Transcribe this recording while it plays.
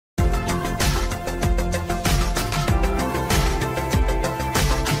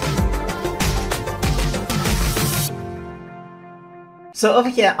So over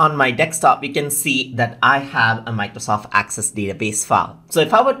here on my desktop, you can see that I have a Microsoft Access database file. So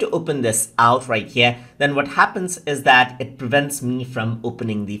if I were to open this out right here, then what happens is that it prevents me from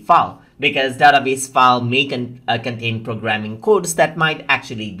opening the file because database file may contain programming codes that might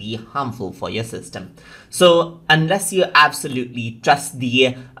actually be harmful for your system. So unless you absolutely trust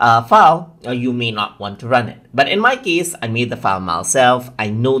the file, you may not want to run it. But in my case, I made the file myself. I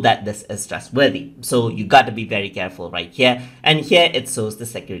know that this is trustworthy. So you got to be very careful right here. And here it shows the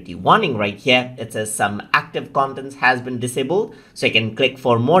security warning right here. It says some active content has been disabled. So you can click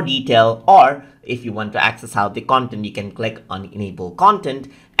for more detail, or if you want to access out the content, you can click on enable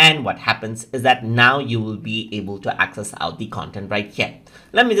content. And what happens is that now you will be able to access out the content right here.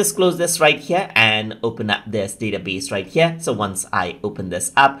 Let me just close this right here and open up this database right here. So once I open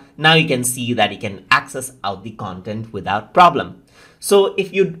this up, now you can see that you can access out the content without problem. So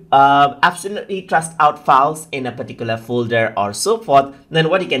if you absolutely trust out files in a particular folder or so forth, then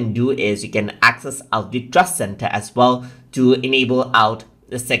what you can do is you can access out the Trust Center as well to enable out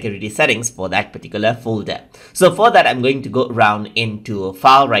the security settings for that particular folder. So for that, I'm going to go around into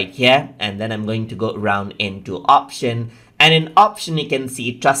file right here, and then I'm going to go around into option. And in option, you can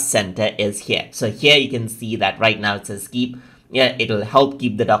see Trust Center is here. So here you can see that right now it says keep, it'll help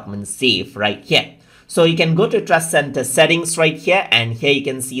keep the documents safe right here. So you can go to Trust Center settings right here, and here you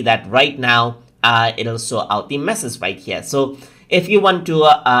can see that right now it'll show out the message right here. So if you want to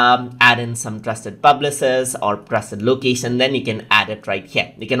add in some trusted publishers or trusted location, then you can add it right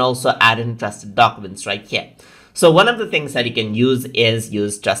here. You can also add in trusted documents right here. So one of the things that you can use is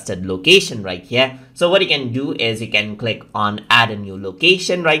use trusted location right here. So what you can do is you can click on add a new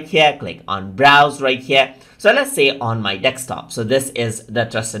location right here, click on browse right here. So let's say on my desktop. So this is the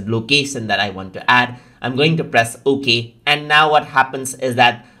trusted location that I want to add. I'm going to press OK. And now what happens is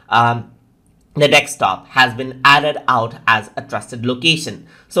that the desktop has been added out as a trusted location.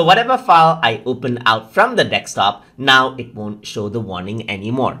 So whatever file I open out from the desktop, now it won't show the warning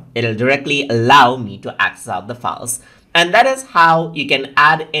anymore. It'll directly allow me to access out the files. And that is how you can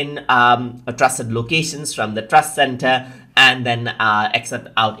add in trusted locations from the Trust Center and then accept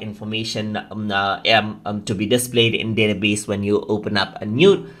out information to be displayed in database when you open up a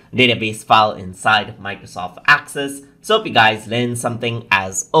new database file inside Microsoft Access. So hope you guys learned something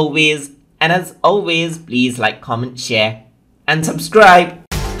as always. And as always, please like, comment, share, and subscribe.